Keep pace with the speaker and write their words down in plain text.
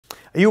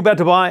Are you about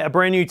to buy a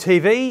brand new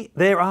TV?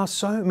 There are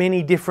so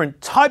many different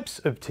types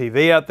of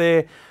TV out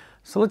there.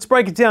 So let's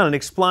break it down and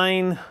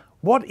explain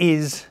what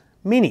is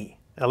Mini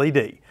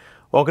LED.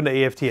 Welcome to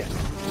EFTM.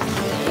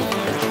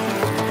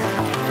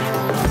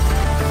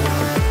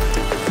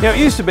 Now it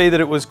used to be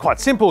that it was quite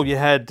simple. You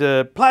had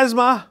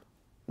plasma,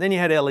 then you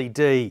had LED,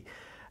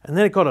 and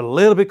then it got a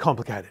little bit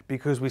complicated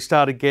because we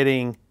started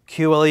getting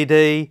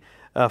QLED,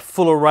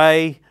 full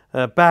array,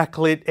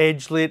 backlit,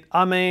 edge lit.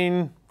 I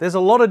mean, there's a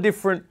lot of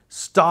different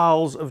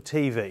styles of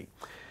TV.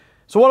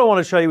 So what I want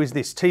to show you is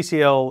this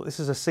TCL, this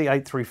is a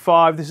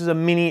C835, this is a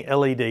mini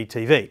LED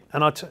TV.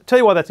 And I'll tell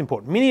you why that's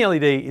important. Mini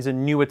LED is a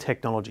newer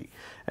technology.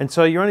 And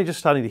so you're only just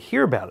starting to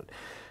hear about it.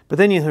 But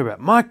then you hear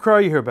about micro,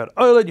 you hear about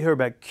OLED, you hear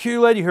about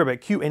QLED, you hear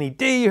about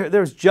QNED,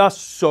 there's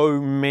just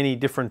so many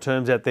different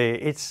terms out there.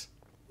 It's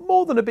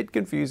more than a bit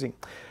confusing.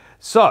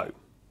 So,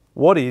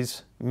 what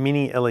is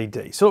Mini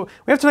LED? So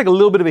we have to take a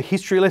little bit of a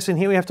history lesson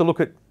here. We have to look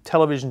at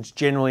televisions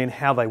generally and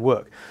how they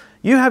work.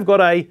 You have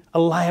got a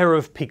layer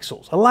of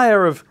pixels, a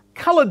layer of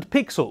colored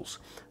pixels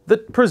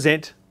that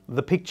present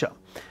the picture.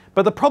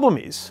 But the problem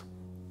is,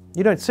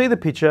 you don't see the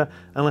picture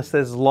unless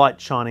there's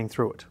light shining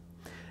through it.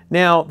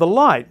 Now, the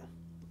light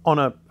on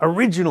an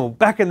original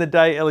back in the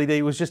day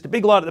LED was just a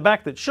big light at the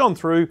back that shone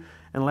through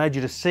and allowed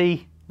you to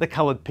see the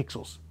colored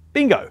pixels.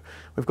 Bingo!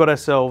 We've got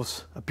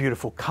ourselves a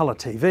beautiful color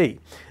TV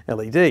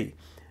LED.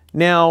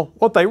 Now,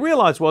 what they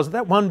realized was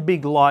that one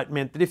big light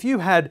meant that if you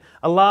had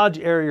a large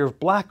area of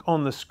black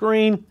on the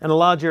screen and a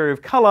large area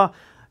of color,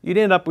 you'd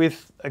end up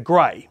with a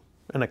gray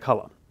and a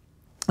color.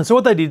 And so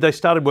what they did, they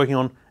started working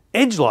on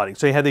edge lighting.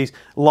 So you had these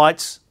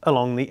lights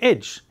along the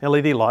edge,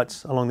 LED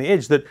lights along the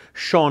edge that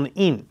shone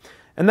in.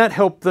 And that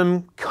helped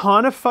them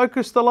kind of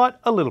focus the light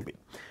a little bit.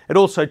 It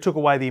also took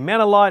away the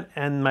amount of light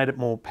and made it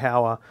more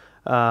power,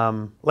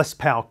 less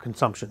power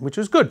consumption, which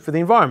was good for the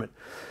environment.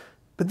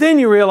 But then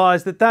you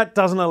realize that that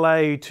doesn't allow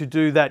you to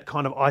do that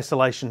kind of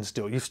isolation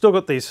still. You've still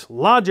got this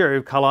large area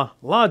of color,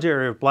 large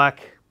area of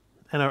black,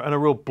 and a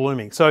real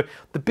blooming. So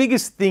the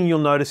biggest thing you'll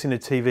notice in a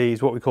TV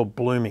is what we call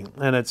blooming.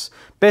 And it's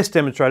best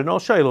demonstrated, and I'll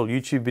show you a little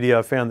YouTube video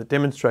I found that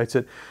demonstrates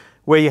it,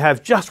 where you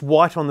have just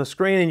white on the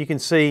screen and you can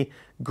see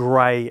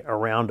gray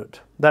around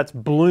it. That's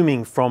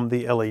blooming from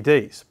the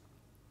LEDs.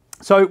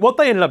 So what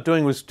they ended up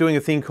doing was doing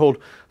a thing called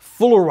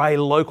full array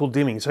local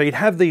dimming. So you'd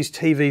have these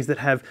TVs that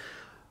have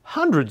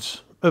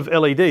hundreds of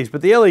LEDs,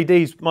 but the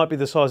LEDs might be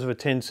the size of a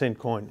 10-cent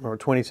coin or a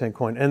 20-cent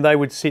coin, and they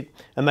would sit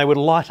and they would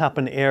light up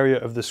an area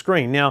of the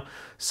screen. Now,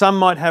 some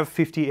might have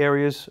 50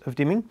 areas of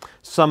dimming,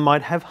 some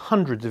might have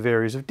hundreds of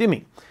areas of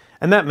dimming.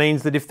 And that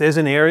means that if there's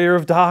an area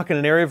of dark and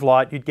an area of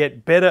light, you'd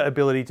get better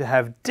ability to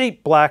have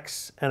deep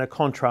blacks and a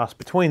contrast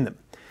between them.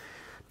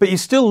 But you're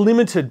still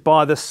limited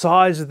by the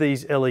size of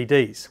these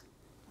LEDs,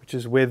 which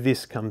is where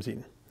this comes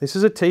in. This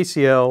is a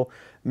TCL.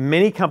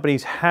 Many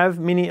companies have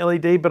mini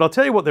LED, but I'll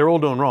tell you what they're all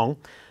doing wrong,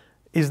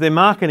 is they're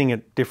marketing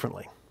it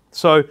differently.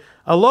 So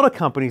a lot of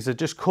companies are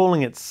just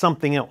calling it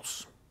something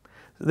else.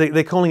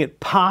 They're calling it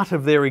part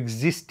of their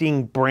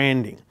existing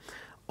branding.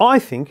 I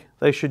think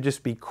they should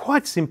just be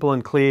quite simple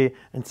and clear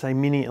and say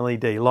mini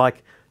LED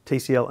like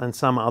TCL and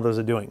some others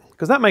are doing,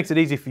 because that makes it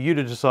easy for you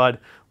to decide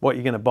what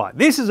you're going to buy.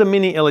 This is a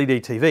mini LED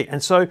TV,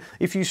 and so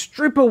if you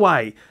strip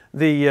away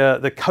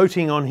the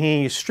coating on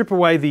here, you strip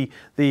away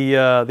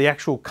the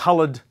actual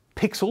coloured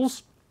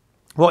pixels,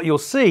 what you'll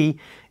see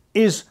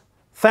is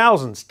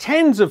thousands,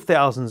 tens of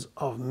thousands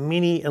of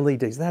mini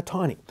LEDs. They're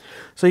tiny.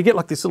 So you get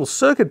like this little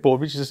circuit board,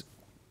 which is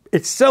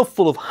itself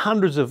full of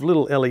hundreds of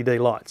little LED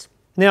lights.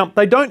 Now,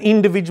 they don't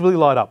individually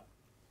light up,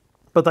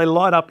 but they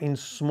light up in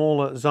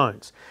smaller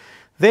zones.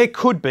 There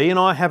could be, and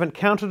I haven't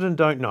counted and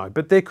don't know,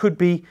 but there could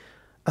be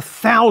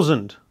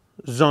 1,000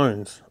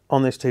 zones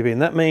on this TV.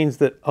 And that means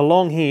that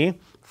along here,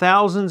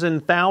 thousands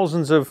and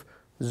thousands of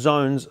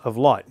zones of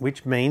light,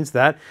 which means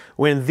that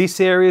when this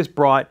area is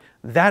bright,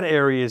 that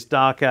area is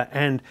darker,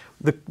 and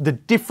the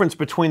difference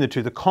between the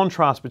two, the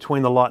contrast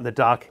between the light and the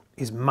dark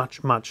is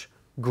much, much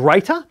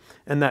greater,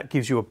 and that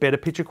gives you a better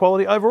picture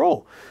quality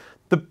overall.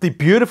 The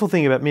beautiful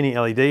thing about mini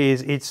LED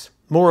is it's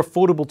more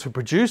affordable to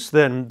produce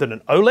than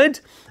an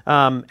OLED,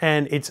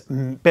 and it's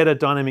better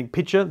dynamic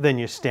picture than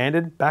your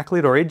standard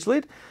backlit or edge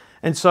lit.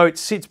 And so it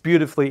sits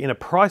beautifully in a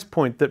price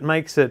point that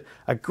makes it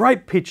a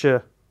great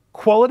picture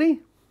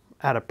quality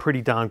at a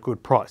pretty darn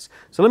good price.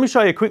 So let me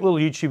show you a quick little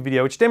YouTube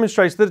video which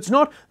demonstrates that it's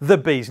not the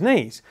bee's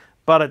knees,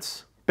 but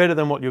it's better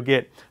than what you'll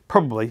get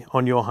probably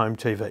on your home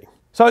TV.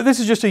 So this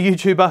is just a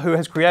YouTuber who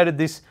has created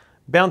this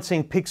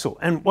bouncing pixel.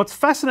 And what's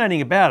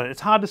fascinating about it,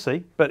 it's hard to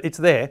see, but it's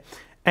there,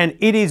 and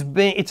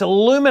it's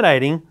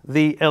illuminating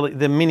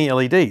the mini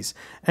LEDs.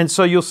 And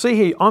so you'll see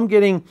here, I'm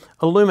getting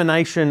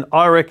illumination,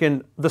 I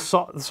reckon, the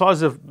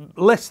size of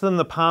less than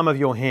the palm of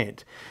your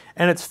hand.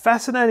 And it's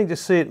fascinating to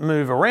see it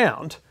move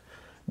around,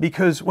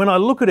 because when I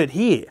look at it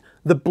here,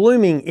 the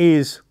blooming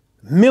is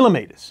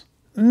millimeters.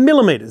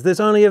 There's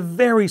only a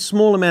very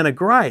small amount of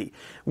grey.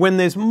 When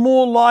there's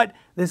more light,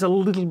 there's a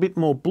little bit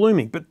more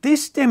blooming. But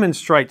this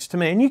demonstrates to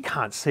me, and you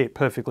can't see it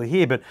perfectly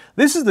here, but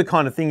this is the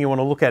kind of thing you want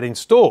to look at in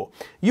store.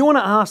 You want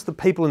to ask the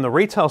people in the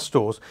retail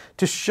stores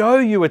to show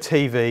you a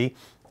TV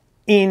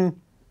in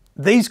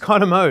these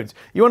kind of modes.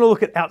 You want to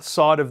look at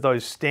outside of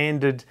those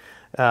standard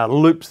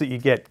loops that you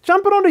get.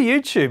 Jump it onto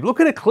YouTube, look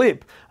at a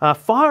clip,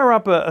 fire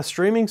up a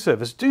streaming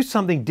service, do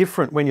something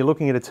different when you're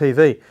looking at a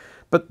TV.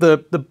 But the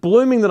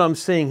blooming that I'm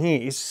seeing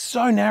here is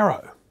so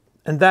narrow,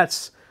 and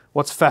that's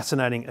what's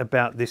fascinating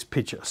about this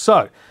picture.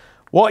 So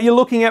what you're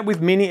looking at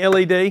with mini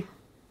LED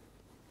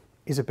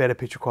is a better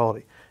picture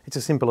quality. It's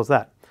as simple as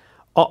that.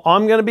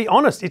 I'm going to be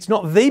honest, it's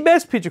not the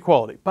best picture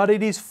quality, but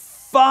it is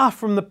far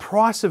from the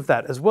price of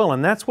that as well,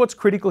 and that's what's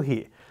critical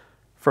here.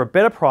 For a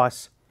better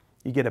price,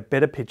 you get a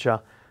better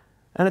picture,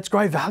 and it's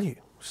great value.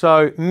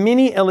 So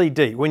mini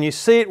LED, when you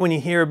see it, when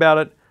you hear about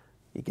it,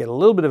 you get a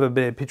little bit of a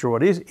better picture of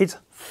what it is. It's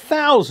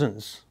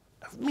thousands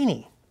of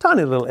mini,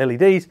 tiny little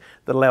LEDs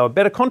that allow a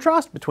better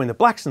contrast between the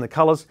blacks and the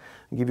colors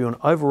and give you an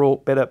overall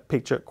better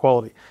picture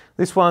quality.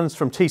 This one's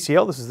from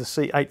TCL, this is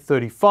the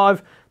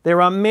C835. There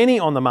are many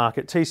on the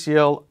market.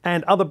 TCL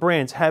and other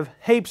brands have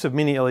heaps of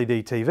mini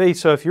LED TVs,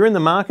 so if you're in the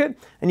market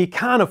and you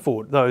can't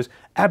afford those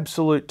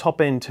absolute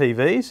top-end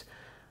TVs,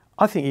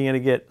 I think you're going to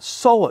get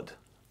solid,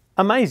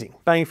 amazing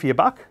bang for your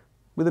buck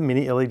with a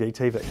mini LED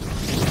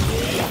TV.